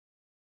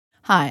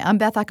Hi, I'm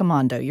Beth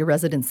Accomando, your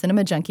resident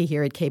cinema junkie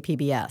here at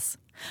KPBS.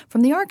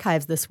 From the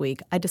archives this week,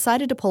 I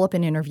decided to pull up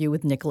an interview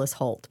with Nicholas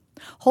Hoult.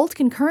 Hoult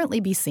can currently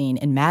be seen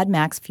in Mad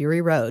Max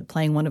Fury Road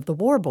playing one of the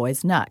War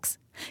Boys, Nux.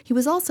 He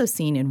was also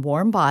seen in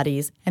Warm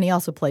Bodies, and he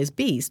also plays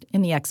Beast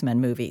in the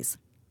X-Men movies.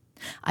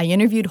 I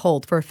interviewed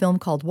Hoult for a film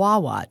called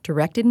Wawa,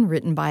 directed and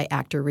written by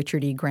actor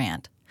Richard E.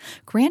 Grant.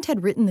 Grant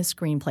had written this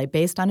screenplay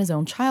based on his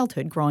own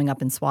childhood growing up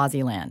in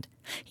Swaziland.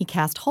 He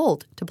cast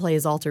Hoult to play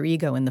his alter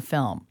ego in the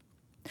film.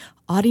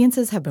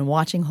 Audiences have been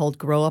watching Hoult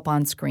grow up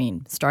on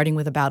screen, starting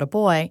with About a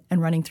Boy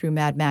and running through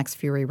Mad Max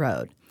Fury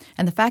Road.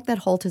 And the fact that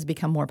Hoult has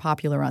become more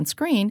popular on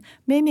screen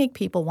may make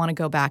people want to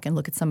go back and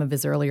look at some of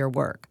his earlier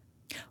work.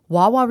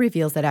 Wawa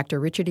reveals that actor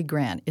Richard E.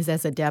 Grant is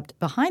as adept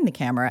behind the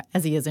camera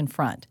as he is in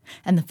front,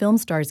 and the film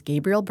stars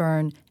Gabriel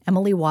Byrne,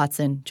 Emily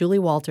Watson, Julie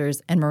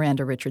Walters, and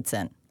Miranda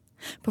Richardson.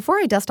 Before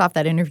I dust off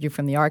that interview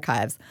from the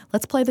archives,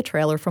 let's play the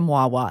trailer from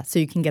Wawa so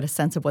you can get a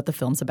sense of what the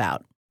film's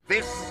about.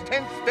 This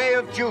 10th day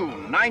of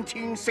June,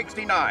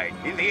 1969,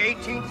 in the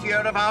 18th year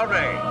of our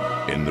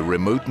reign. In the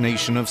remote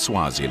nation of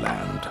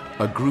Swaziland,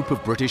 a group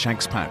of British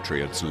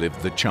expatriates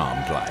lived the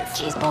charmed life.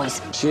 Cheers,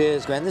 boys.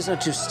 Cheers, Grant. This is not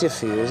too stiff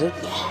for you, is it?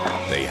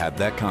 They had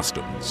their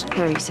customs.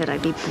 Harry said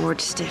I'd be bored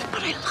stiff,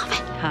 but I love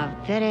it. How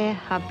very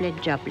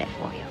hobble-jobble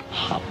for you.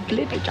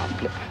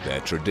 Hobble-jobble.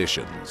 Their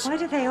traditions. Why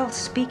do they all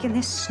speak in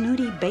this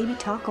snooty baby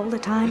talk all the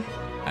time?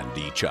 And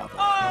each other.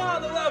 Ah,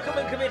 the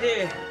welcoming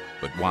committee!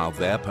 But while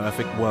their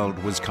perfect world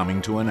was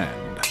coming to an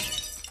end,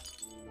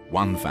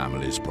 one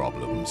family's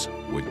problems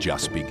were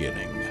just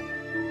beginning.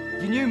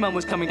 You knew Mum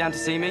was coming down to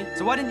see me,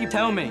 so why didn't you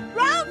tell me?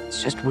 Ralph!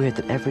 It's just weird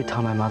that every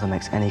time my mother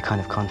makes any kind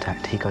of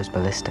contact, he goes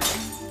ballistic.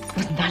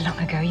 Wasn't that long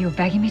ago you were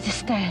begging me to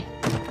stay?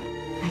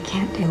 I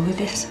can't deal with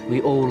this. We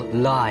all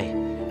lie.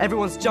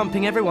 Everyone's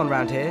jumping everyone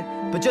round here,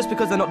 but just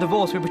because they're not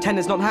divorced, we pretend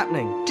it's not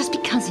happening. Just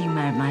because you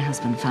married my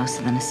husband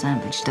faster than a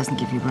sandwich doesn't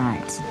give you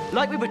rights.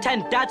 Like we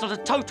pretend Dad's not a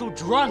total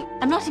drunk.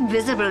 I'm not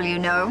invisible, you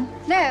know.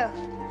 No,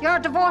 you're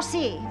a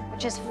divorcee,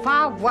 which is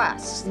far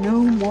worse.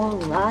 No more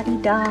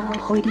la-di-da,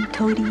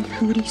 hoity-toity,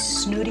 hooty,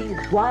 snooty,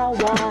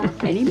 wah-wah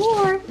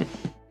anymore.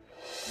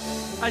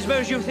 I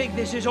suppose you think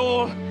this is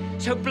all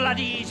so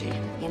bloody easy.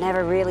 You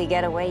never really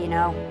get away, you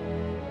know.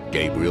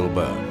 Gabriel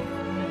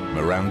Byrne,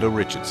 Miranda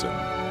Richardson,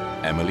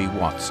 Emily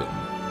Watson,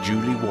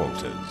 Julie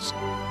Walters,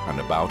 and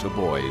About a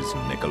Boy's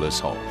Nicholas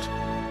Hoult.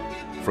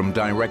 From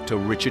director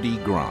Richard E.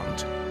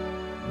 Grant,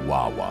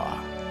 Wawa.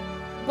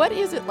 What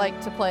is it like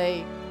to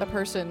play a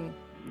person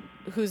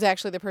who's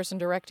actually the person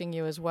directing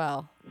you as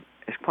well?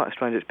 It's quite a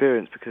strange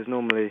experience because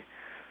normally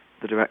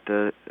all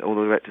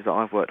the directors that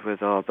I've worked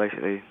with are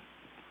basically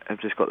have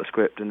just got the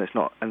script and it's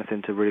not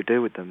anything to really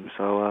do with them.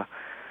 So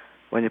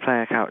when you're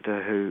playing a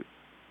character who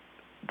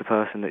the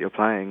person that you're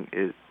playing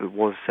it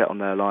was set on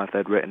their life,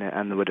 they'd written it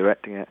and they were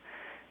directing it,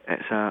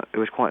 it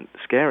was quite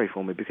scary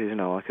for me because,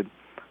 I could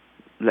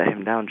let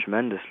him down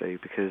tremendously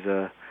because,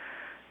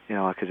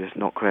 I could just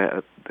not create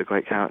the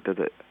great character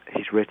that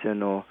he's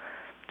written or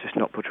just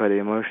not portray the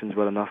emotions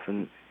well enough,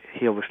 and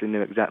he obviously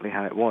knew exactly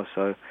how it was,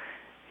 so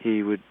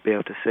he would be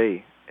able to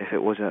see if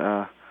it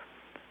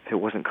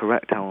wasn't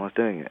correct how I was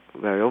doing it,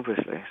 very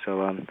obviously.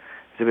 So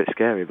it's a bit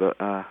scary, but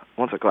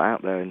once I got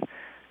out there and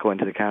got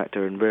into the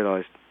character and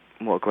realised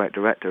what a great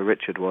director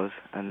Richard was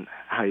and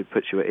how he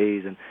puts you at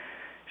ease, and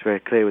he's very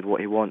clear with what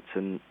he wants,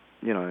 and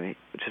it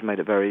just made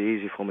it very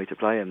easy for me to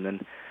play him.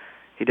 Then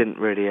he didn't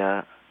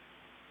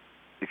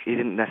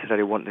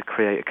necessarily want to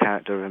create a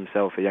character of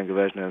himself, a younger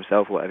version of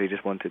himself, or whatever. He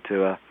just wanted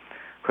to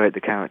create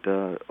the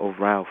character of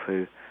Ralph,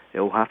 who it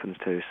all happens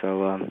to.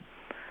 So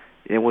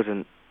it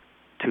wasn't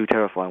too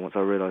terrifying once I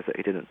realised that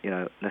he didn't,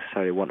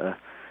 necessarily want a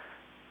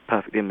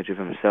perfect image of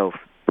himself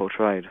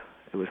portrayed.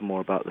 It was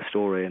more about the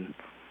story and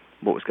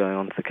what was going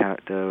on to the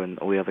character and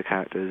all the other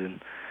characters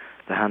and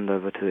the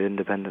handover to the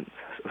independence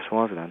of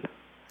Swaziland.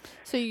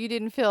 So you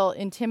didn't feel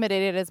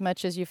intimidated as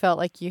much as you felt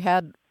like you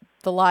had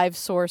the live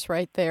source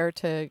right there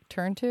to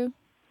turn to?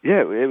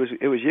 Yeah, it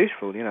was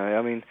useful,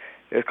 I mean,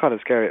 it was kind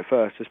of scary at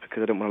first just because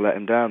I didn't want to let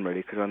him down,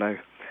 really, because I know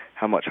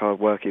how much hard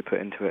work he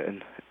put into it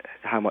and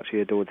how much he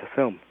adored the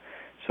film.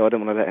 So I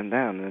didn't want to let him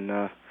down, and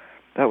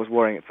that was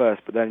worrying at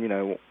first, but then,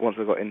 once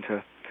I got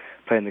into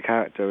playing the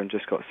character and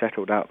just got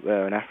settled out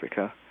there in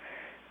Africa,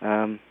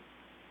 none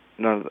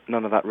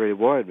of that really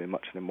worried me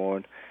much anymore.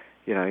 And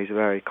he's a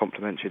very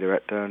complimentary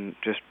director and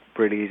just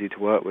really easy to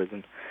work with,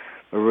 and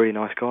a really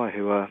nice guy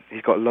who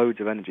he's got loads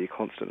of energy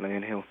constantly,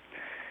 and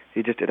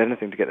he just did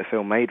anything to get the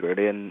film made,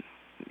 really. And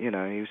he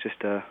was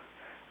just a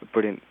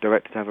brilliant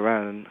director to have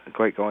around and a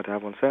great guy to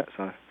have on set.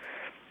 So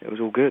it was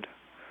all good.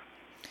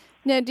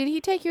 Now, did he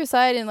take you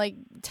aside and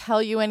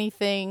tell you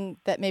anything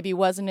that maybe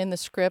wasn't in the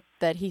script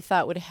that he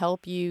thought would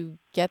help you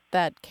get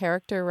that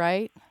character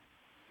right?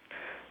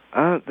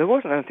 There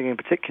wasn't anything in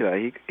particular.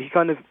 He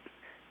kind of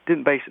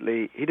didn't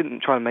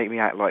try and make me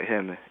act like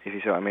him, if you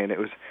see what I mean.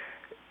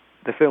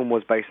 The film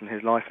was based on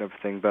his life and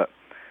everything, but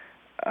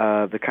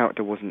the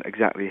character wasn't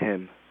exactly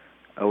him,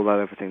 although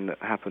everything that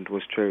happened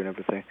was true and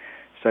everything.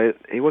 So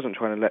he wasn't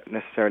trying to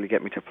necessarily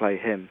get me to play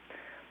him.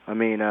 I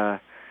mean,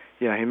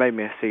 he made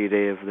me a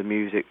CD of the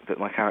music that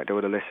my character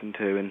would have listened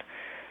to, and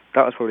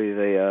that was probably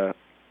the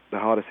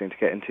hardest thing to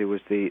get into,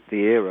 was the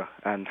era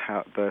and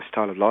how the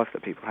style of life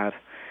that people had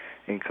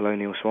in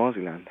colonial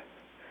Swaziland,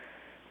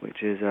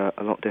 which is a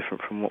lot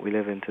different from what we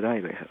live in today,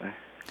 basically.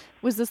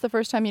 Was this the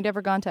first time you'd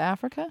ever gone to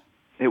Africa?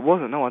 It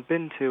wasn't. No, I'd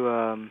been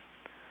to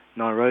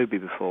Nairobi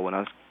before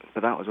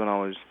but that was when I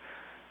was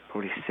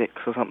probably 6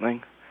 or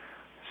something.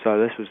 So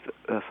this was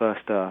the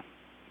first,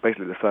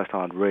 basically the first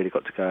time I'd really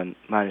got to go and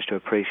manage to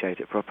appreciate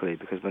it properly,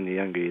 because when you're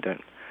younger you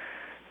don't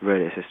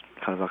really, it's just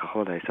kind of like a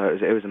holiday. So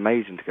it was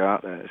amazing to go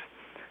out there. It's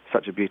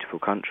such a beautiful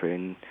country,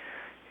 and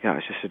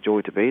it's just a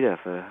joy to be there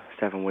for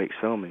 7 weeks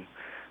filming.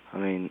 I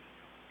mean,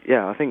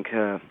 I think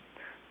the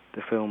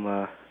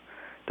film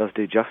does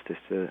do justice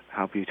to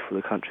how beautiful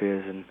the country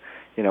is, and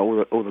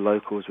all the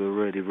locals were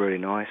really, really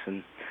nice,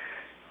 and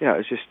it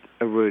was just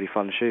a really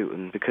fun shoot.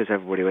 And because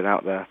everybody was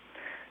out there,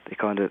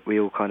 we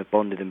all kind of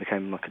bonded and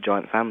became like a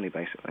giant family,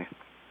 basically.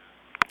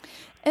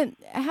 And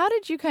how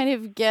did you kind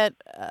of get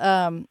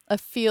a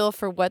feel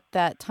for what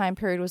that time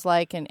period was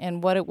like,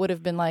 and what it would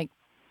have been like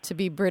to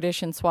be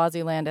British in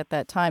Swaziland at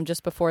that time,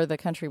 just before the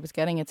country was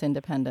getting its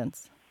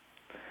independence?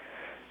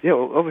 Yeah,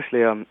 well,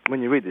 obviously,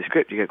 when you read the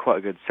script, you get quite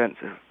a good sense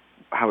of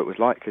how it was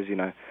like, because,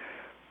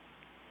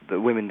 the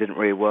women didn't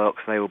really work,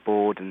 so they were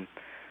bored, and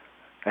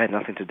they had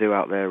nothing to do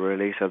out there,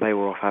 really, so they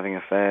were off having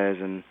affairs,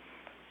 and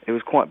it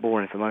was quite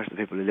boring for most of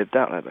the people who lived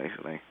out there,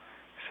 basically.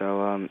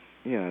 So,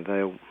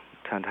 they all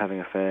turned to having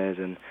affairs,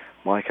 and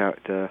my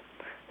character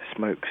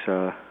smokes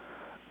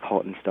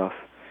pot and stuff,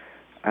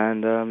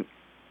 and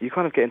you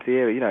kind of get into the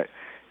era,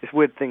 this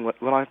weird thing,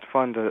 when I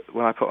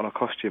put on a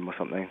costume or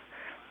something,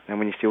 and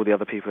when you see all the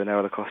other people in their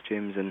other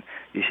costumes, and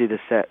you see the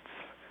sets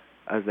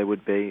as they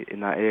would be in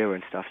that era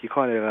and stuff, you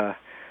kind of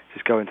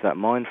just go into that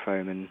mind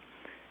frame, and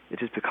it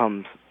just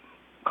becomes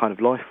kind of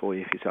life for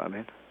you, if you see what I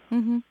mean.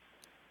 Mm-hmm.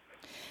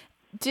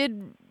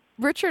 Did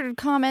Richard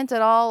comment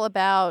at all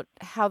about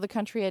how the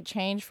country had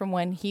changed from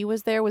when he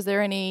was there? Was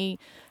there any,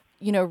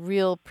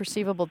 real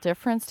perceivable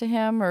difference to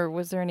him, or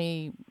was there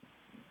any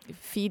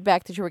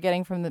feedback that you were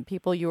getting from the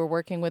people you were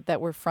working with that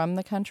were from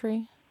the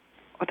country?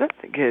 I don't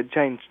think it had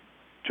changed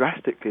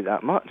drastically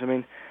that much. I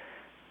mean,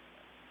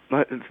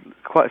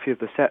 quite a few of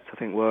the sets, I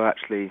think, were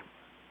actually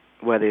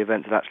where the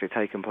events had actually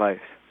taken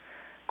place.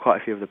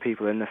 Quite a few of the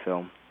people in the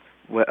film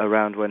were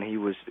around when he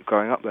was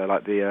growing up there,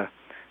 like the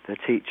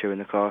teacher in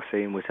the class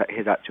scene was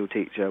his actual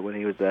teacher when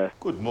he was there.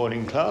 Good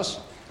morning, class.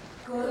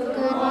 Good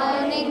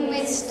morning,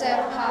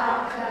 Mr.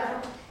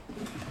 Parker.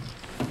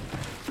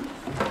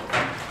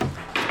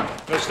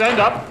 Now stand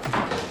up.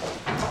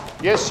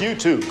 Yes, you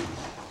too.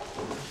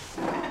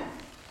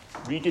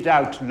 Read it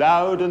out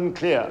loud and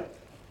clear.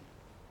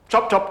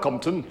 Chop, chop,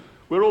 Compton.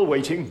 We're all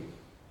waiting.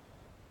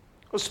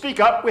 Well, speak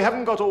up. We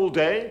haven't got all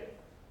day.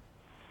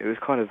 It was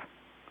kind of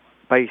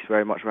based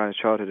very much around his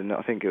childhood, and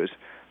I think it was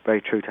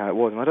very true to how it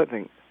was. And I don't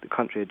think the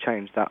country had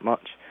changed that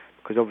much,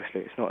 because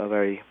obviously it's not a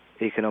very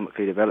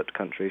economically developed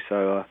country,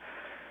 so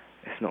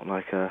it's not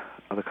like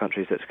other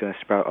countries that's going to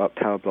sprout up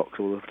tower blocks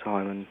all the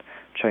time and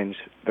change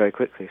very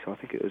quickly. So I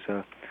think it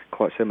was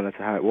quite similar to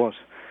how it was,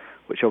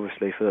 which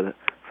obviously for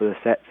the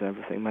sets and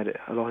everything made it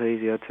a lot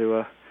easier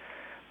to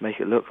make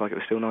it look like it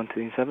was still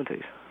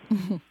 1970s.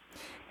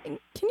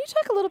 Can you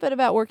talk a little bit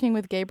about working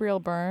with Gabriel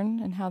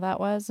Byrne and how that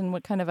was, and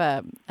what kind of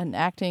an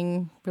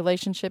acting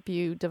relationship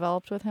you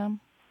developed with him?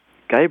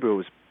 Gabriel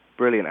was a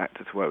brilliant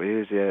actor to work with.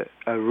 He was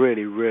a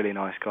really, really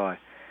nice guy.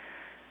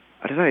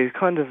 I don't know, he was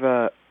kind of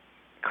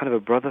a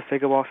brother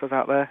figure whilst I was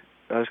out there.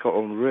 I just got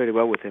on really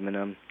well with him, and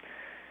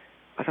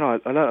I don't know,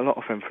 I learned a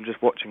lot from him from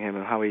just watching him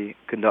and how he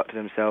conducted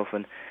himself.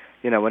 And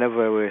whenever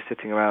we were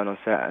sitting around on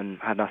set and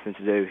had nothing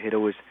to do, he'd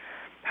always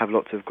have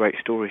lots of great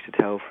stories to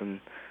tell from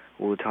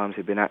all the times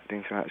he'd been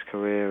acting throughout his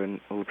career and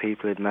all the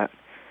people he'd met.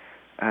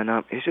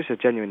 And he's just a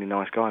genuinely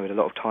nice guy with a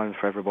lot of time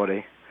for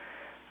everybody.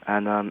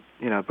 And, a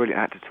brilliant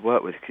actor to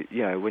work with.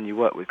 When you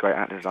work with great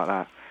actors like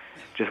that,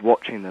 just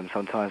watching them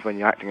sometimes when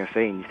you're acting a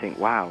scene, you think,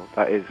 wow,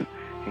 that is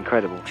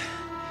incredible.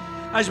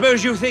 I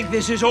suppose you think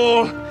this is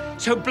all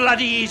so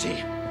bloody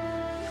easy.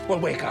 Well,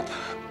 wake up.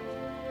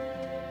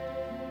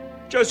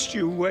 Just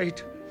you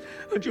wait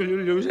until you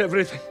lose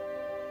everything.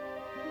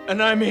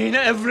 And I mean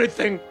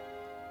everything.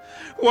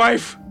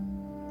 Wife,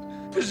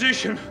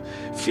 position,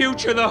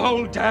 future, the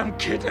whole damn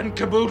kit and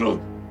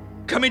caboodle.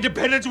 Come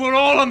independence, we're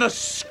all on the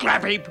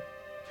scrap heap.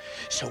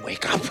 So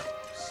wake up.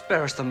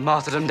 Spare us the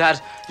martyrdom,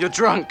 Dad. You're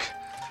drunk.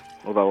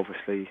 Although,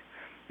 obviously,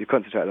 you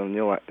concentrated on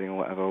your acting or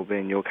whatever, or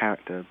being your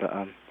character, but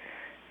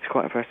it's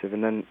quite impressive.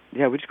 And then,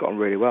 we just got on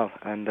really well.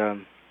 And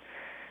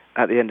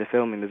at the end of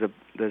filming,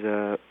 there's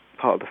a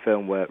part of the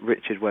film where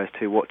Richard wears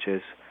 2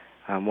 watches,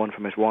 one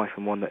from his wife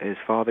and one that his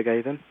father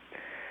gave him.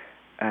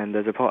 And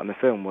there's a part in the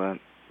film where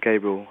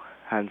Gabriel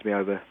hands me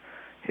over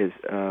his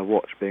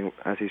watch,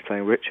 as he's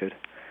playing Richard.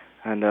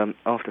 And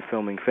after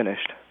filming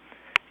finished,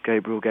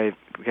 Gabriel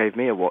gave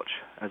me a watch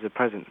as a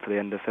present for the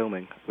end of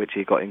filming, which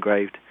he got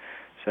engraved,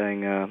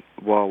 saying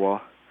 "Wah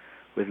Wah,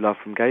 with love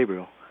from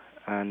Gabriel."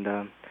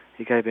 And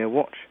he gave me a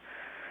watch,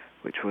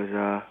 which was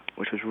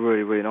which was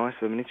really, really nice.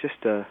 I mean, he's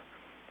just,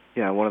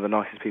 one of the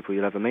nicest people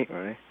you'll ever meet,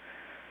 really.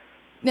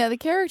 Now, the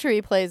character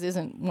he plays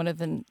isn't one of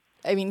the...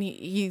 I mean,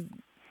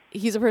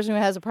 he's a person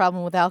who has a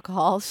problem with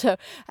alcohol. So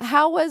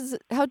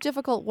how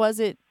difficult was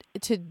it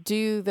to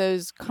do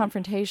those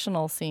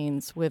confrontational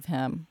scenes with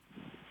him?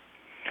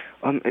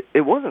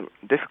 It wasn't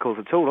difficult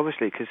at all,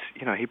 obviously, because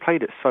he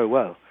played it so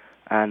well,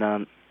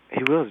 and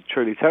he was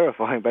truly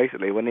terrifying.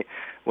 Basically, when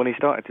he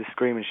started to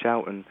scream and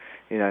shout and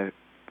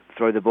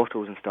throw the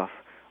bottles and stuff,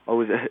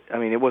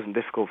 it wasn't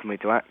difficult for me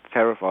to act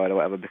terrified or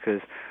whatever,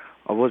 because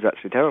I was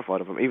actually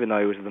terrified of him, even though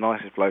he was the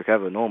nicest bloke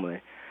ever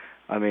normally.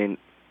 I mean,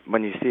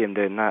 when you see him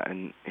doing that,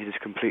 and he just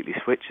completely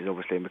switches,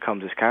 obviously, and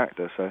becomes his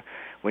character. So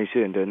when you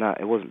see him doing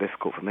that, it wasn't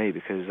difficult for me,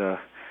 because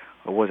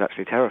I was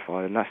actually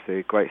terrified. And that's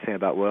the great thing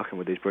about working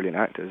with these brilliant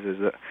actors,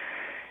 is that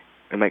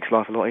it makes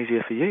life a lot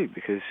easier for you,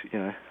 because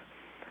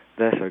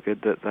they're so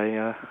good that they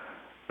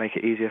make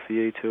it easier for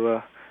you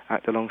to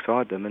act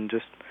alongside them and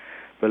just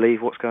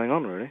believe what's going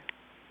on, really.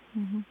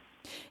 Mm-hmm.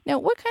 Now,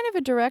 what kind of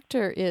a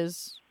director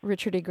is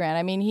Richard E. Grant?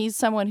 I mean, he's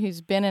someone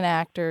who's been an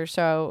actor,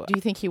 so do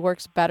you think he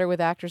works better with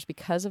actors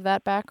because of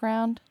that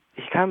background?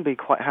 He can be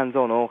quite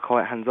hands-on or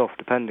quite hands-off,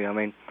 depending. I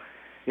mean,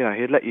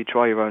 he'd let you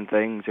try your own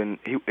things, and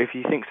if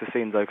he thinks the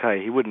scene's okay,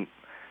 he wouldn't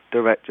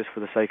direct just for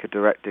the sake of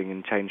directing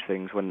and change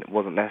things when it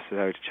wasn't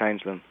necessary to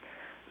change them.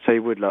 So he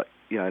would let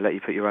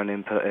you put your own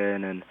input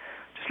in and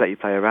just let you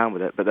play around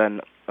with it. But then,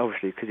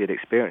 obviously, because he'd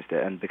experienced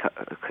it and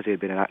because he had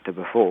been an actor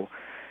before,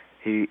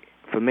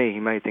 for me, he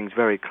made things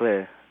very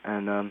clear,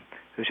 and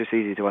it was just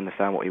easy to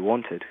understand what he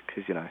wanted,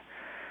 because,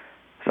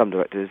 some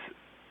directors,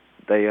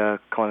 they are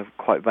kind of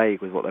quite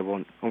vague with what they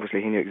want.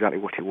 Obviously, he knew exactly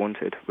what he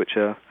wanted, which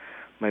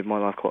made my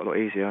life quite a lot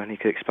easier, and he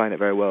could explain it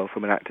very well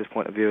from an actor's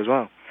point of view as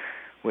well,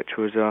 which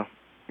was,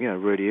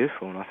 really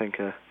useful, and I think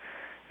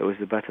it was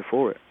the better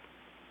for it.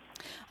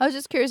 I was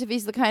just curious if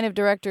he's the kind of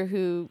director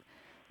who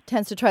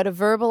tends to try to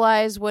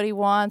verbalize what he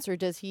wants, or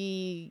does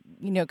he,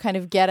 kind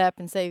of get up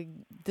and say,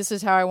 this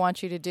is how I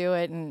want you to do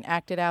it, and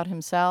act it out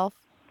himself?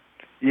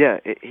 Yeah,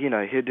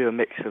 he'd do a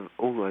mix of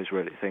all those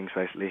really things,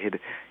 basically.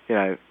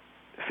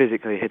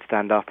 Physically he'd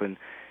stand up and,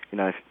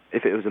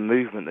 if it was a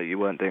movement that you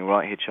weren't doing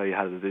right, he'd show you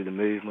how to do the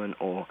movement,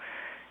 or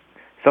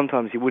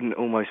sometimes he wouldn't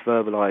almost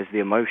verbalize the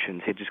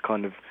emotions. He'd just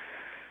kind of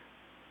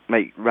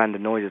make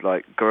random noises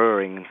like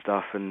grrring and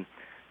stuff, and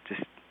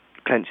just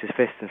clench his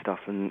fists and stuff,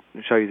 and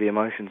show you the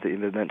emotions that you're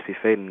meant to be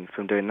feeling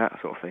from doing that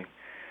sort of thing,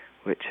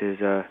 which is,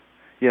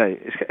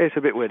 it's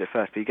a bit weird at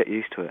first, but you get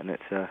used to it, and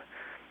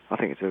I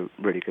think it's a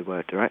really good way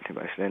of directing,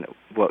 basically, and it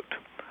worked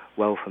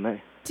well for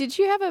me. Did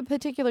you have a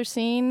particular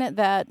scene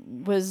that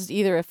was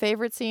either a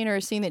favorite scene or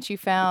a scene that you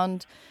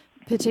found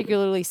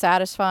particularly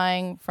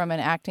satisfying from an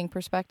acting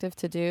perspective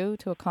to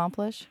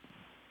accomplish?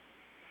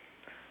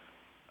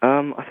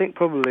 I think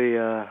probably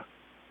the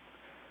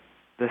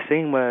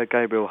scene where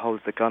Gabriel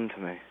holds the gun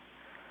to me.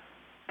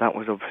 That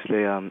was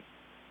obviously,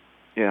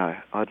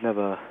 I'd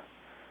never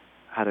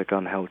had a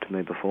gun held to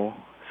me before,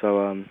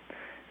 so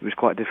it was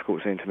quite a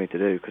difficult scene for me to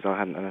do, because I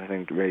hadn't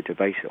anything really to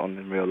base it on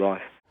in real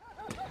life.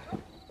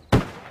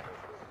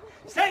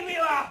 Stay where you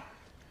are!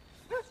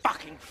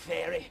 Fucking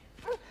fairy!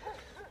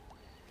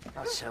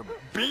 Not so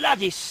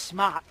bloody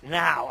smart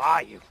now,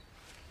 are you?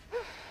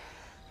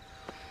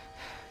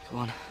 Go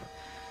on.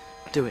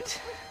 Do it.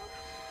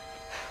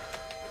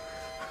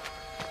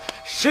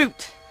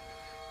 Shoot!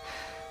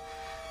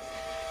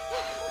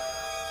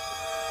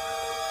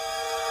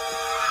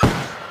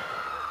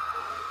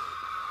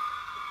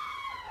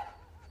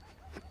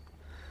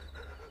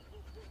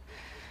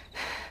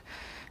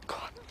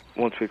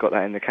 Once we got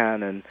that in the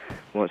can, and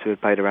once we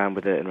had played around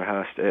with it and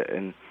rehearsed it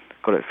and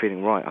got it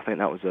feeling right, I think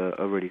that was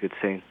a really good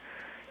scene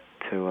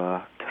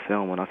to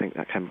film, and I think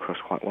that came across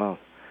quite well.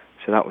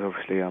 So that was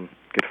obviously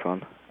good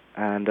fun.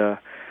 And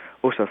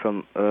also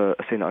from a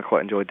scene that I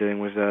quite enjoyed doing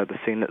was the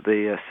scene at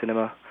the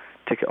cinema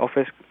ticket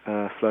office,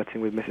 flirting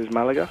with Mrs.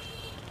 Malaga.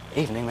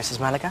 Evening, Mrs.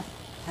 Malaga.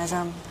 Has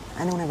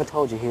anyone ever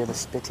told you who you're the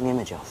spitting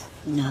image of?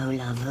 No,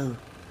 love, who?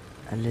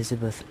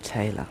 Elizabeth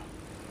Taylor.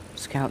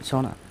 Scout's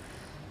Honour.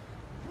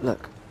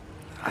 Look,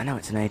 I know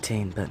it's an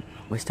 18, but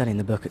we're studying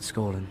the book at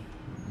school and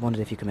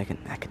wondered if you could make an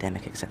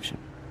academic exception.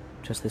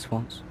 Just this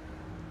once.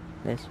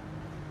 Liz?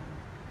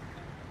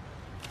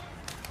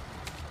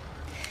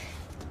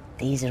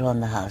 These are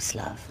on the house,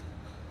 love.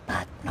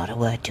 But not a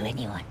word to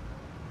anyone.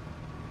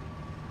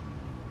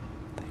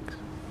 Thanks.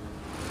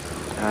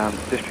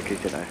 Just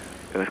because,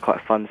 it was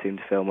quite a fun scene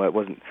to film where it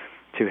wasn't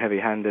too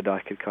heavy-handed. I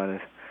could kind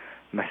of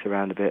mess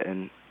around a bit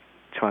and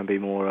try and be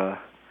more,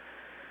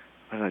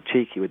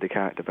 cheeky with the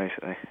character,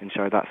 basically, and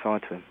show that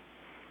side to him,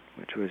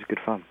 which was good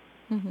fun.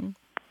 Mm-hmm.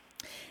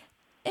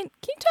 And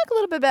can you talk a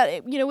little bit about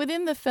it?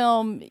 Within the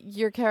film,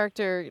 your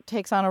character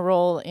takes on a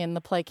role in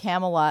the play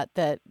Camelot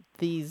that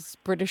these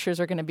Britishers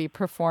are going to be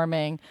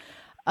performing,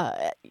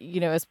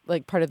 as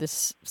like part of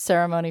this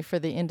ceremony for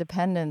the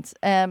independence.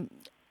 Could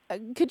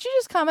you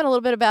just comment a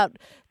little bit about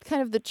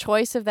kind of the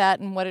choice of that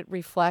and what it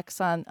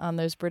reflects on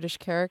those British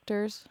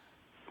characters?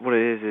 What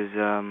it is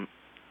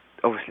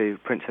obviously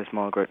Princess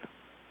Margaret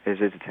is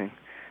visiting,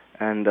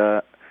 and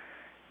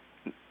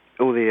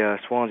all the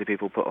Swansea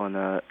people put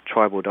on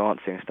tribal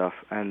dancing and stuff,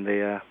 and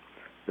the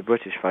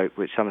British folk,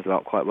 which sums them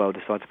up quite well,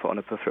 decided to put on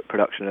a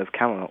production of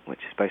Camelot, which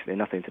is basically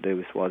nothing to do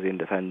with Swazi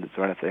independence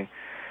or anything.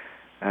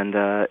 And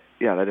they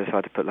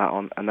decided to put that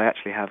on, and they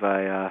actually have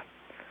a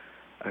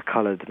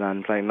coloured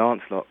man playing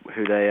Lancelot,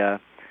 who they,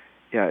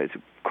 it's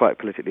quite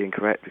politically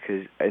incorrect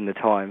because in the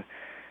time,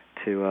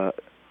 to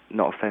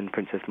not offend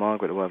Princess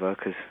Margaret or whatever,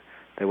 because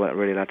they weren't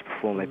really allowed to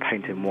perform, they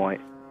paint him white.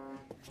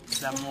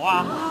 C'est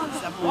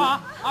moi,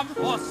 I'm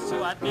forced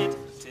to admit,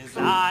 'tis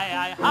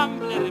I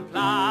humbly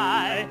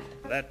reply,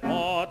 that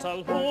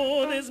mortal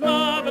who these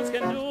marvels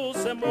can do,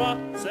 c'est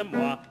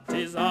moi,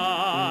 'tis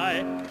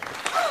I.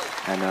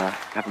 And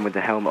have him with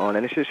the helmet on,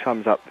 and it just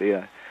sums up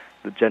the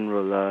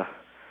general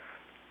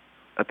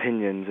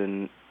opinions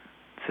and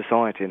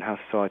society and how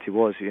society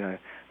was,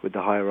 with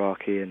the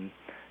hierarchy and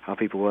how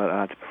people weren't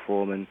allowed to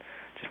perform, and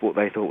just what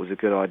they thought was a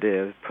good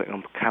idea of putting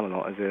on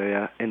Camelot as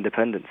a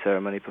independence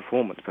ceremony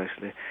performance,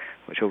 basically,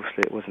 which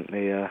obviously it wasn't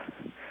the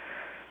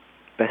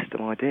best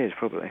of ideas,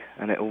 probably.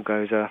 And it all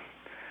goes,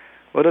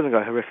 it doesn't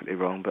go horrifically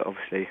wrong, but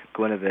obviously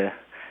Guinevere,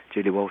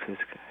 Julie Walters,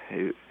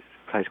 who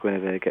plays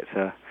Guinevere, gets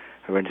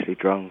horrendously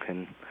drunk,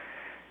 and,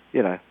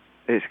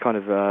 it's kind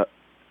of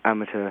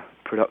amateur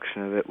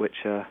production of it,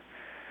 which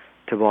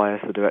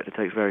Tobias, the director,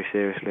 takes very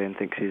seriously and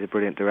thinks he's a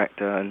brilliant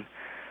director, and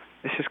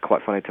it's just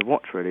quite funny to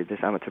watch, really, this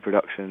amateur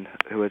production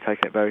who are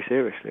taking it very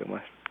seriously,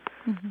 almost.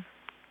 Mm-hmm.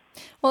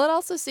 Well, it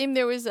also seemed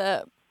there was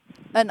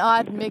an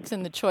odd mix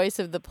in the choice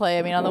of the play.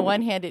 I mean, on the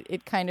one hand,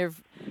 it kind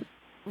of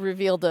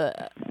revealed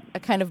a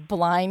kind of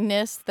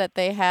blindness that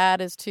they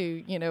had as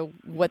to,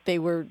 what they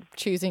were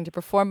choosing to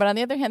perform. But on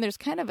the other hand, there's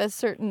kind of a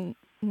certain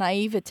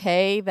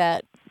naivete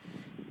that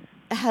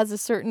has a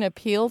certain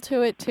appeal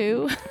to it,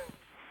 too.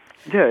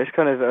 Yeah, it's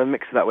kind of a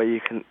mix of that way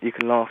you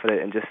can laugh at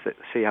it and just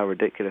see how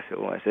ridiculous it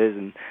almost is,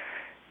 and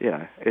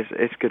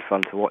it's good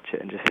fun to watch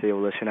it and just see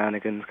all the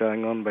shenanigans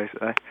going on,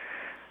 basically,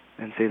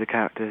 and see the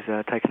characters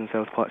taking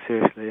themselves quite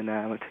seriously in their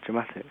amateur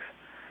dramatics.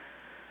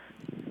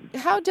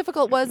 How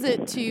difficult was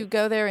it to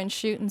go there and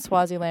shoot in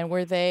Swaziland?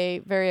 Were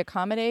they very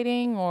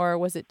accommodating, or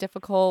was it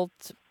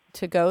difficult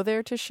to go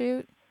there to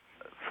shoot?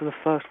 For the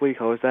first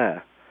week I was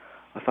there,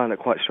 I found it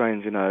quite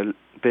strange,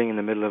 being in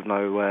the middle of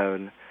nowhere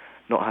and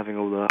not having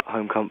all the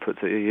home comforts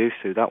that you're used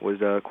to. That was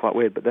quite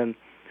weird. But then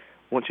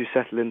once you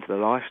settle into the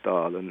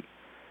lifestyle and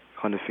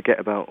kind of forget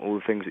about all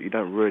the things that you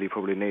don't really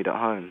probably need at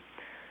home,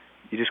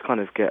 you just kind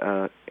of get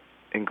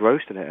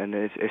engrossed in it, and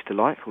it's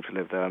delightful to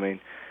live there. I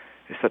mean,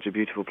 it's such a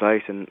beautiful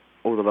place, and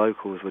all the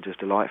locals were just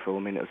delightful. I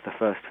mean, it was the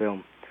first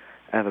film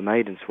ever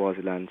made in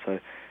Swaziland, so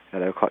they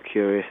were quite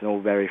curious and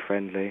all very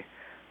friendly.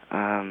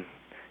 On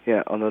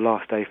the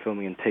last day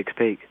filming in Pigs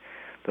Peak,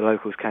 the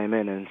locals came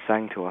in and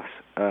sang to us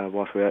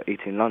whilst we were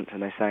eating lunch,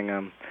 and they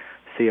sang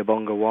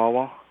Siyabonga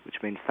Wawa,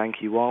 which means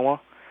thank you Wawa.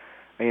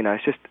 And,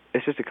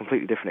 it's just a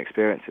completely different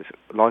experience. It's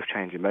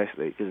life-changing,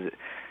 basically, because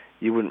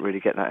you wouldn't really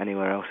get that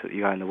anywhere else that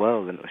you go in the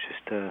world, and it was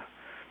just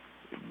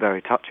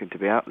very touching to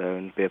be out there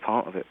and be a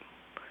part of it,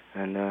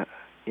 and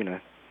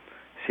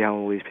see how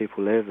all these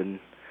people live and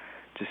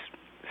just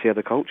see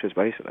other cultures,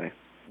 basically.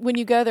 When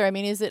you go there, I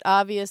mean, is it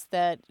obvious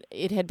that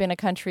it had been a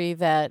country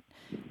that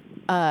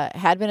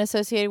had been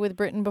associated with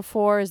Britain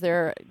before? Is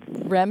there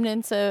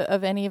remnants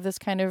of any of this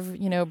kind of,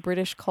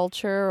 British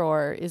culture,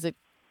 or is it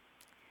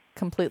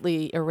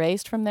completely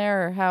erased from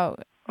there, or how?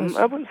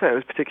 I wouldn't say it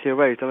was particularly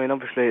erased. I mean,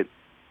 obviously,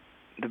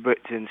 the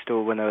Brits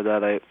still, when they were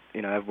there,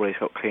 everybody's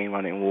got clean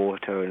running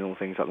water and all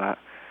things like that.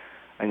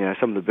 And,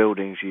 some of the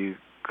buildings you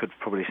could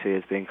probably see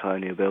as being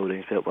colonial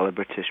buildings built by the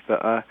British,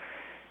 but,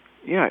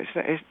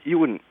 you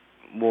wouldn't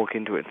walk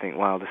into it and think,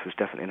 wow, this was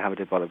definitely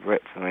inhabited by the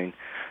Brits. I mean,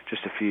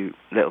 just a few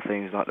little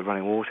things like the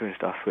running water and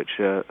stuff, which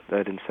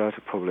they'd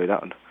inserted, probably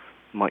that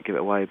might give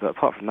it away. But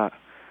apart from that,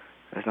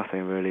 there's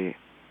nothing really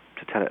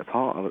to tell it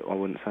apart, I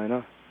wouldn't say,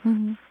 no.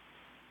 Mm-hmm.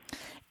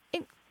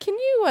 Can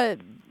you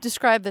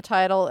describe the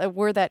title,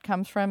 where that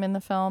comes from in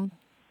the film?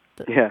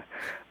 Yeah,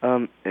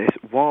 it's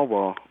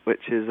Wawa,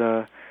 which is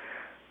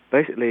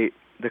basically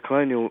the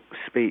colonial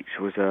speech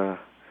was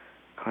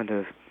kind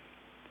of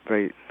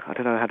very, I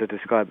don't know how to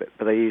describe it,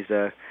 but they used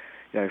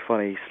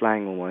funny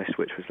slang almost,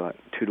 which was like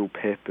toodle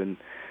pip and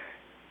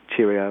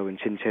cheerio and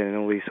chin chin and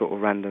all these sort of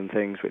random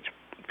things which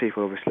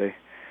people obviously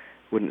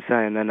wouldn't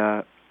say. And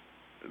then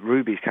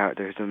Ruby's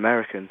character, who's an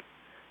American,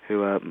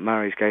 who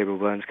marries Gabriel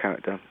Byrne's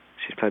character,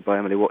 she's played by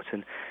Emily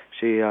Watson,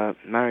 she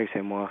marries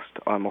him whilst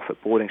I'm off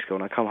at boarding school,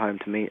 and I come home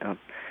to meet her,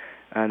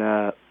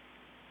 and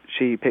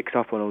she picks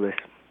up on all this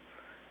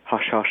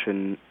hush hush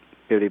and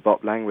bibbidi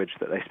bop language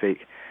that they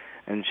speak,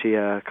 and she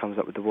comes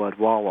up with the word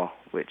Wawa,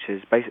 which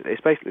is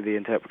basically the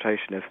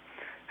interpretation of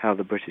how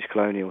the British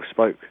colonials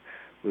spoke,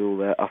 with all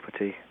their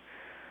uppity,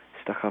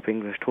 stuck-up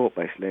English talk,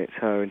 basically. It's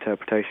her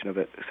interpretation of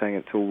it, saying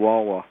it's all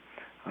Wawa,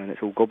 and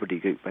it's all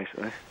gobbledygook,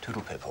 basically.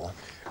 Toodle pipple.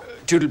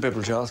 Toodle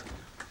pipple, Charles.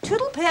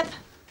 Toodle pip.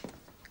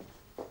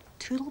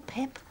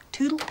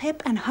 Toodle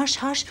pip, and hush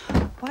hush.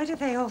 Why do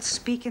they all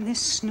speak in this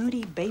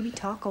snooty baby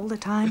talk all the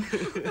time?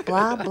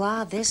 Blah,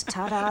 blah, this,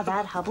 ta-da,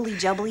 that,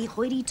 hubbly-jubbly,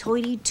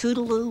 hoity-toity,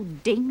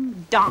 toodaloo,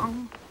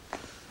 ding-dong.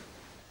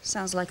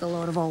 Sounds like a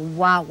load of old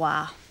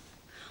wah-wah.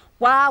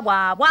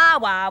 Wah-wah,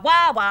 wah-wah,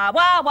 wah-wah,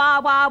 wah-wah,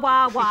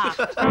 wah-wah, wah.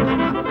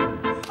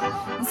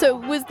 So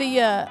was the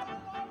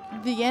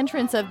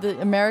entrance of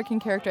the American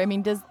character, I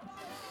mean, did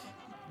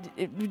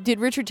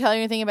Richard tell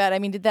you anything about it? I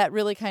mean, did that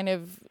really kind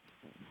of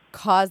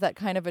cause that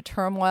kind of a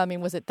turmoil? I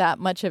mean, was it that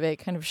much of a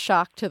kind of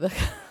shock to the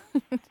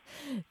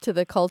to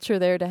the culture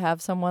there to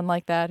have someone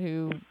like that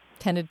who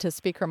tended to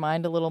speak her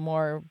mind a little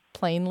more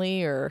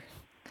plainly, or?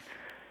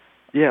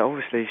 Yeah,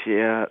 obviously,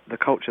 the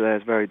culture there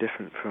is very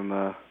different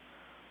from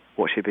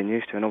what she'd been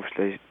used to, and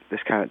obviously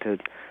this character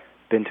had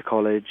been to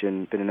college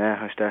and been an air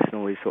hostess and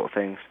all these sort of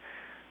things,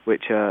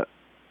 which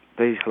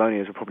these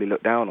colonials would probably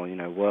look down on, you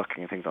know,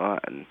 working and things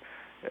like that, and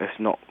it's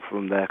not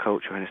from their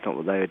culture and it's not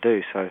what they would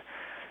do, so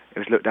it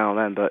was looked down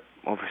on them. But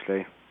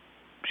obviously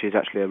she's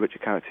actually a richer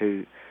character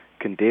who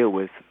can deal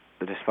with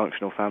the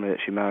dysfunctional family that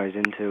she marries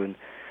into, and,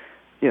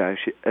 you know,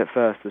 at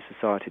first the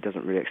society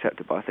doesn't really accept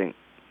her, but I think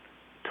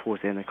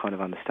towards the end they kind of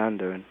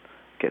understand her and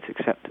gets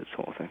accepted,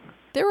 sort of thing.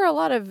 There were a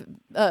lot of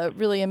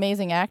really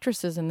amazing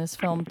actresses in this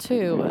film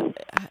too.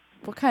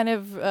 What kind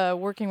of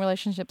working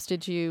relationships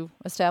did you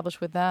establish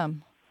with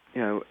them?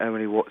 You know,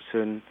 Emily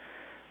Watson,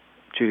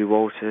 Julie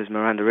Walters,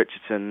 Miranda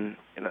Richardson,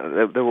 you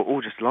know, they were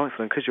all just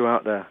delightful, and because you're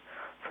out there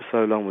for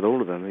so long with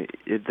all of them,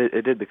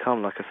 it did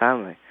become like a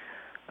family.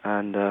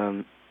 And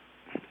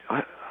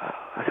I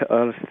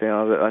honestly think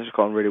I just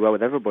got on really well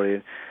with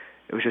everybody.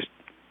 It was just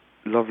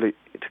lovely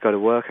to go to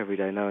work every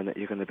day knowing that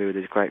you're going to be with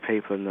these great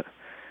people, and that,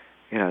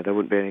 you know, there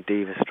wouldn't be any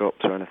divas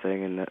drops or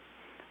anything, and that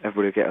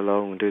everybody would get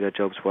along and do their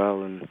jobs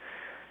well. And,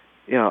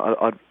 you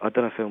know, I'd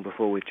done a film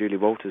before with Julie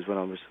Walters when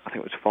I think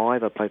it was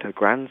 5. I played her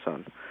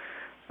grandson,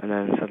 and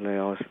then suddenly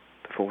I was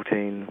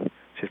 14.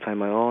 She was playing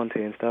my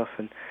auntie and stuff,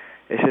 and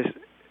it's just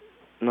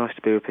nice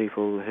to be with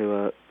people who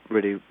are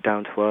really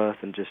down to earth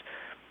and just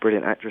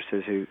brilliant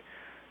actresses who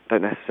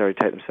don't necessarily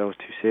take themselves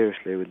too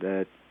seriously with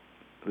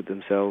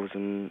themselves,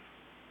 and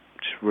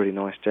just really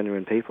nice,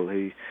 genuine people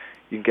who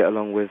you can get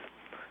along with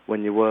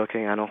when you're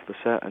working and off the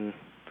set, and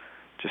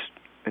just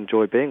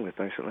enjoy being with,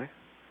 basically.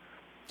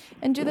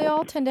 And do they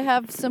all tend to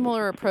have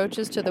similar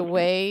approaches to the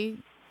way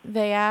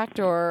they act,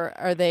 or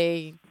are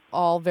they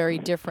all very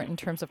different in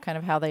terms of kind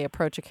of how they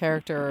approach a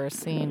character or a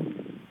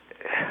scene?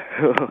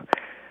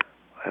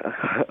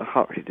 I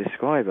can't really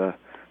describe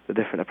the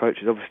different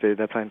approaches. Obviously,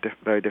 they're playing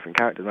very different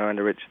characters.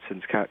 Miranda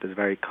Richardson's character is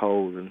very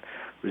cold and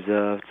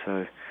reserved,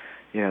 so,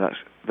 you know, that's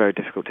very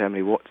difficult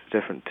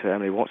different to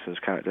Emily Watson's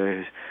character,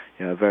 who's,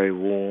 you know, very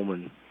warm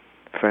and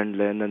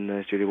friendly, and then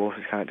there's Julie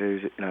Walters' character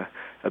who's, you know,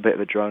 a bit of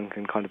a drunk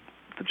and kind of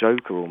the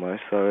Joker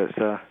almost. So it's,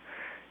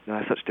 you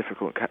know, such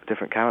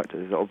different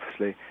characters that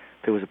obviously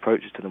people's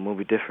approaches to them will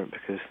be different,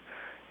 because,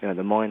 you know,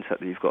 the mindset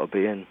that you've got to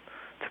be in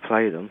to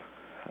play them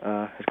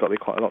has got to be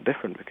quite a lot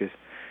different, because,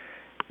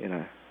 you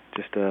know,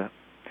 just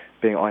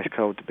being ice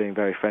cold to being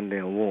very friendly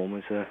and warm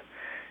is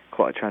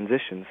quite a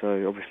transition.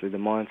 So obviously the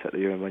mindset that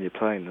you're in when you're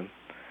playing them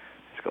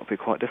has got to be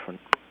quite different.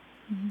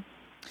 Mm-hmm.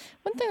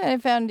 One thing that I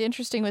found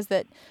interesting was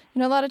that,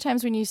 you know, a lot of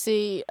times when you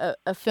see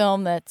a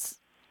film that's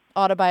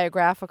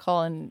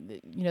autobiographical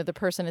and, you know, the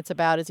person it's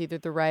about is either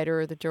the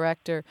writer or the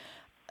director,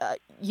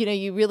 you know,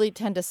 you really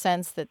tend to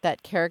sense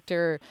that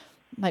character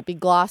might be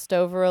glossed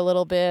over a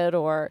little bit,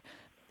 or,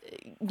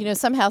 you know,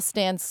 somehow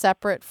stands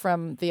separate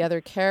from the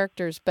other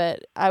characters.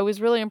 But I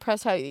was really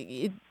impressed how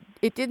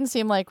it didn't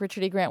seem like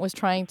Richard E. Grant was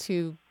trying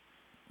to,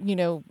 you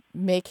know,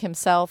 make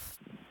himself,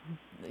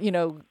 you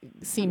know,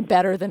 seem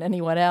better than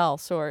anyone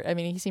else. Or, I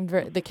mean,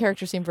 the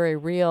character seemed very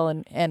real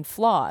and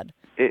flawed.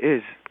 It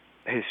is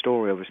his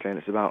story, obviously, and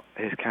it's about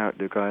his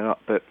character growing up,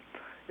 but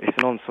it's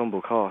an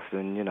ensemble cast,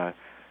 and, you know,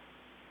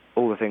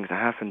 all the things that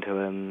happen to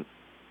him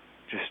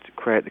just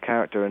create the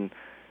character, and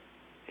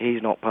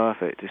he's not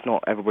perfect. It's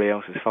not everybody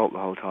else's fault the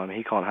whole time.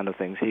 He can't handle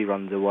things. He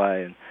runs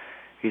away, and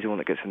he's the one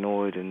that gets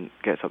annoyed and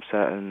gets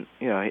upset, and,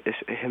 you know, it's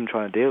him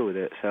trying to deal with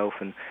it itself,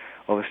 and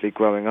obviously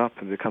growing up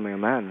and becoming a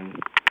man, and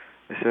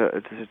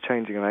it's a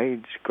changing of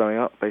age growing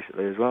up,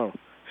 basically, as well.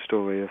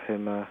 Story of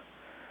him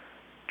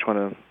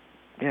trying to,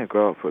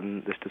 grow up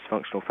in this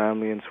dysfunctional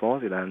family in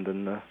Swaziland,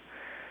 and,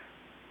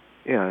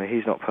 you know,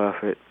 he's not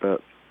perfect,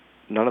 but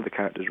none of the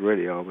characters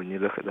really are when you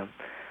look at them.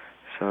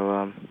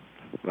 So,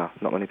 well,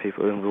 not many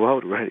people in the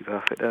world are really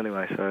perfect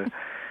anyway, so,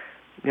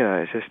 you know,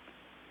 it's just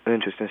an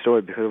interesting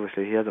story, because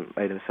obviously he hasn't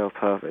made himself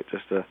perfect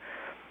just to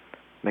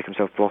make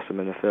himself blossom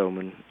in the film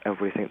and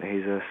everybody think that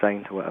he's a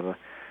saint or whatever.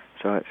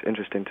 So it's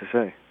interesting to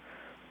see.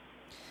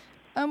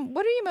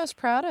 What are you most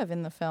proud of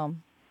in the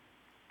film?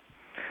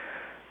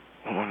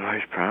 What am I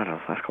most proud of?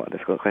 That's quite a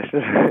difficult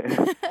question.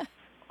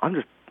 I'm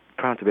just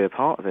proud to be a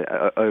part of it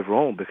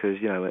overall,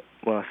 because, you know,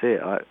 when I see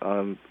it, I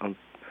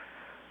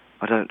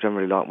don't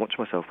generally like watching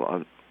myself,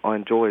 but I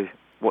enjoy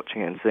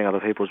watching it and seeing other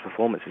people's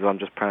performances. I'm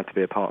just proud to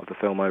be a part of the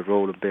film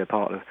overall, and be a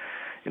part of,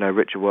 you know,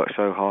 Richard worked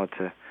so hard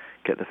to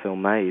get the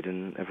film made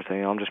and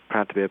everything. I'm just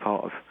proud to be a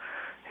part of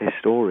his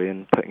story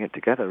and putting it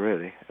together.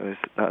 Really, that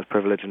was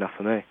privilege enough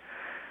for me.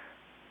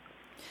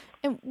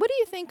 And what do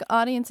you think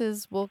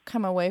audiences will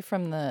come away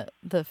from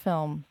the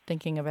film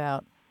thinking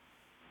about?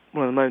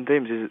 One of the main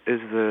themes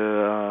is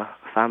the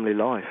family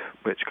life,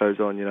 which goes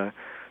on. The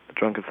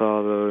drunken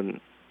father, and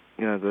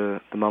the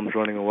mum's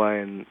running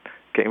away and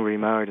getting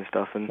remarried and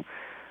stuff. And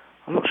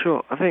I'm not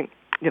sure. I think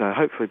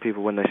hopefully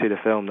people, when they see the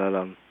film,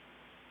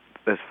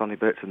 there's funny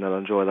bits and they'll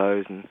enjoy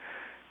those, and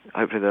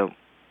hopefully they'll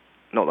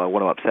not that I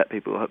want to upset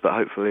people, but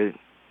hopefully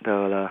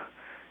they'll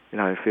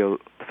feel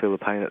the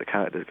pain that the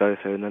characters go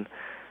through, and then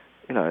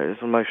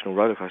it's an emotional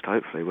roller coaster,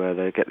 hopefully, where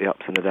they get the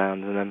ups and the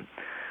downs, and then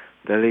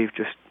they leave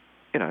just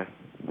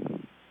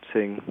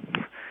seeing.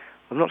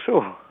 I'm not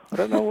sure. I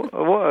don't know what.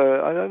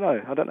 I don't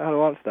know. I don't know how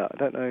to answer that. I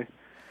don't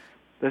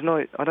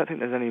know. I don't think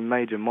there's any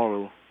major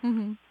moral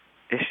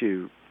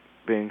issue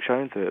being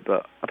shown through it,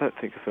 but I don't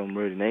think a film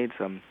really needs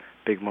some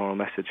big moral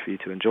message for you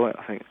to enjoy it.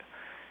 I think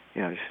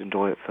just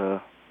enjoy it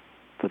for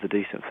the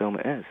decent film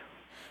it is.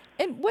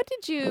 And what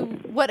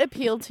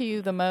appealed to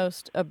you the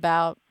most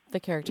about the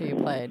character you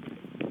played?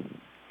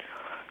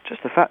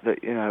 Just the fact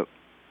that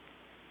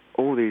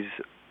all these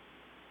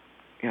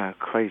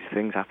crazy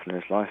things happen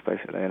in his life,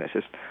 basically, and it's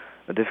just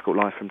a difficult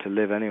life for him to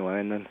live anyway,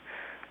 and then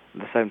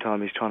at the same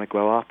time he's trying to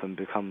grow up and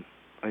become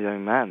a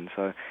young man,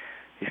 so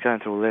he's going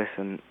through all this,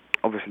 and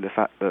obviously the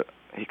fact that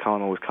he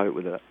can't always cope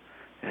with it.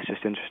 It's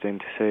just interesting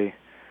to see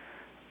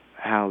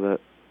how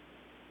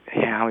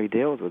he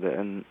deals with it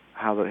and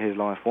how that his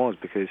life was,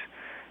 because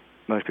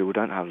most people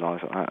don't have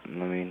lives like that,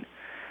 and I mean,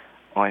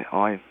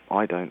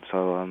 I don't,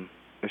 so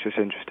it's just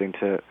interesting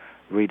to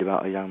read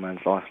about a young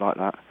man's life like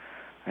that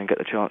and get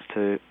the chance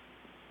to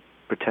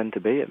pretend to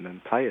be him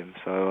and play him.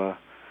 So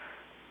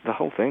the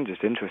whole thing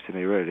just interested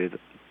me, really.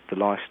 The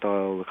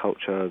lifestyle, the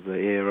culture, the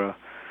era,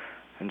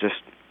 and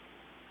just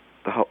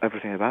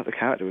everything about the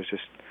character was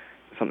just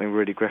something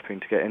really gripping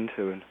to get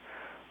into, and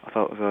I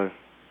felt as though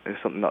it was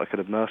something that I could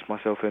immerse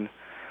myself in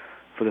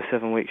for the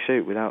 7-week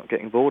shoot without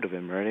getting bored of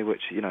him, really,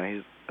 which, he's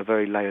a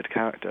very layered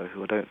character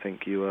who I don't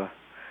think you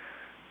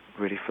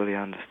really fully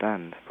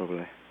understand,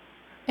 probably.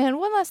 And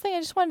one last thing,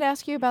 I just wanted to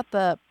ask you about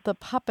the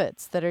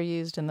puppets that are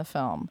used in the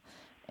film.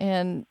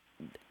 And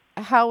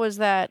how was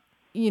that,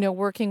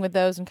 working with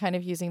those and kind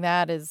of using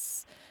that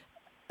as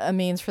a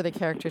means for the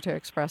character to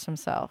express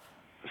himself?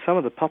 Some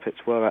of the puppets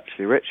were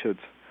actually Richard's,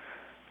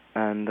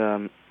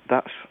 and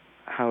that's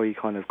how he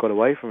kind of got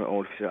away from it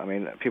all. I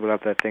mean, people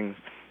have their thing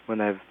when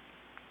they have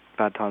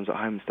bad times at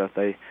home and stuff.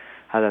 They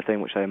have their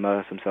thing which they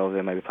immerse themselves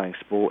in, maybe playing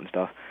sport and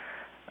stuff.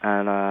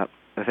 And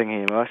the thing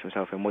he immersed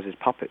himself in was his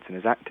puppets and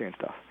his acting and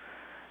stuff.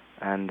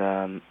 And,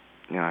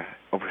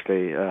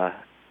 obviously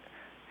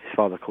his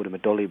father called him a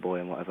dolly boy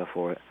and whatever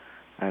for it,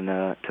 and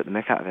took the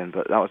mick out of him.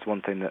 But that was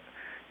one thing that,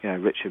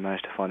 Richard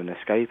managed to find an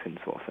escape in,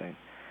 sort of thing.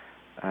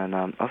 And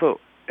I thought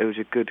it was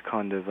a good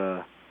kind of,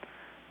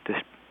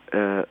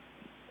 it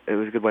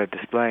was a good way of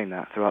displaying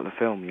that throughout the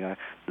film,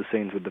 the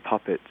scenes with the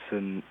puppets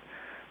and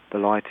the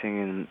lighting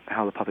and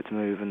how the puppets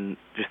move and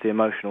just the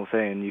emotional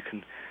thing. And you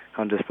can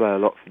kind of display a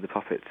lot through the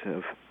puppets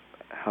of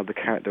how the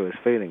character was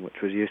feeling,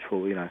 which was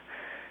useful,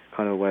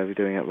 kind of a way of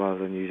doing it rather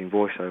than using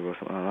voiceover or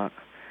something like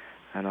that.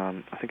 And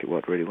I think it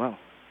worked really well.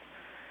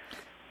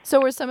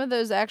 So were some of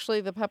those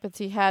actually the puppets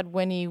he had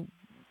when he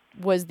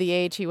was the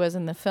age he was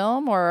in the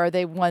film, or are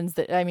they ones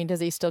that, does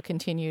he still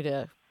continue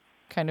to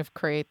kind of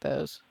create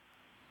those?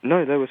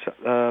 No, there was,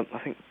 I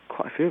think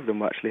quite a few of them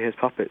were actually his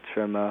puppets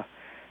from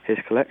his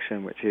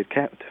collection, which he had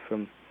kept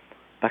from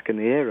back in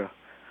the era.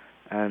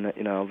 And,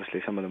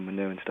 obviously some of them were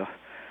new and stuff,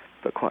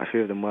 but quite a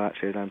few of them were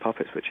actually his own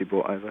puppets, which he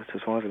brought over to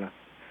Swaziland.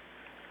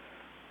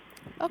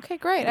 Okay,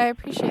 great. I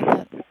appreciate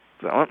that.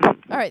 All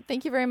right.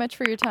 Thank you very much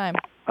for your time.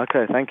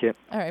 Okay, thank you.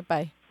 All right,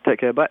 bye. Take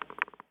care, bye.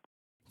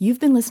 You've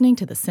been listening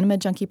to the Cinema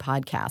Junkie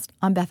podcast.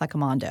 I'm Beth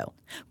Accomando.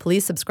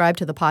 Please subscribe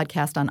to the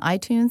podcast on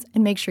iTunes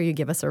and make sure you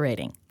give us a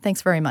rating.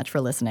 Thanks very much for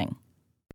listening.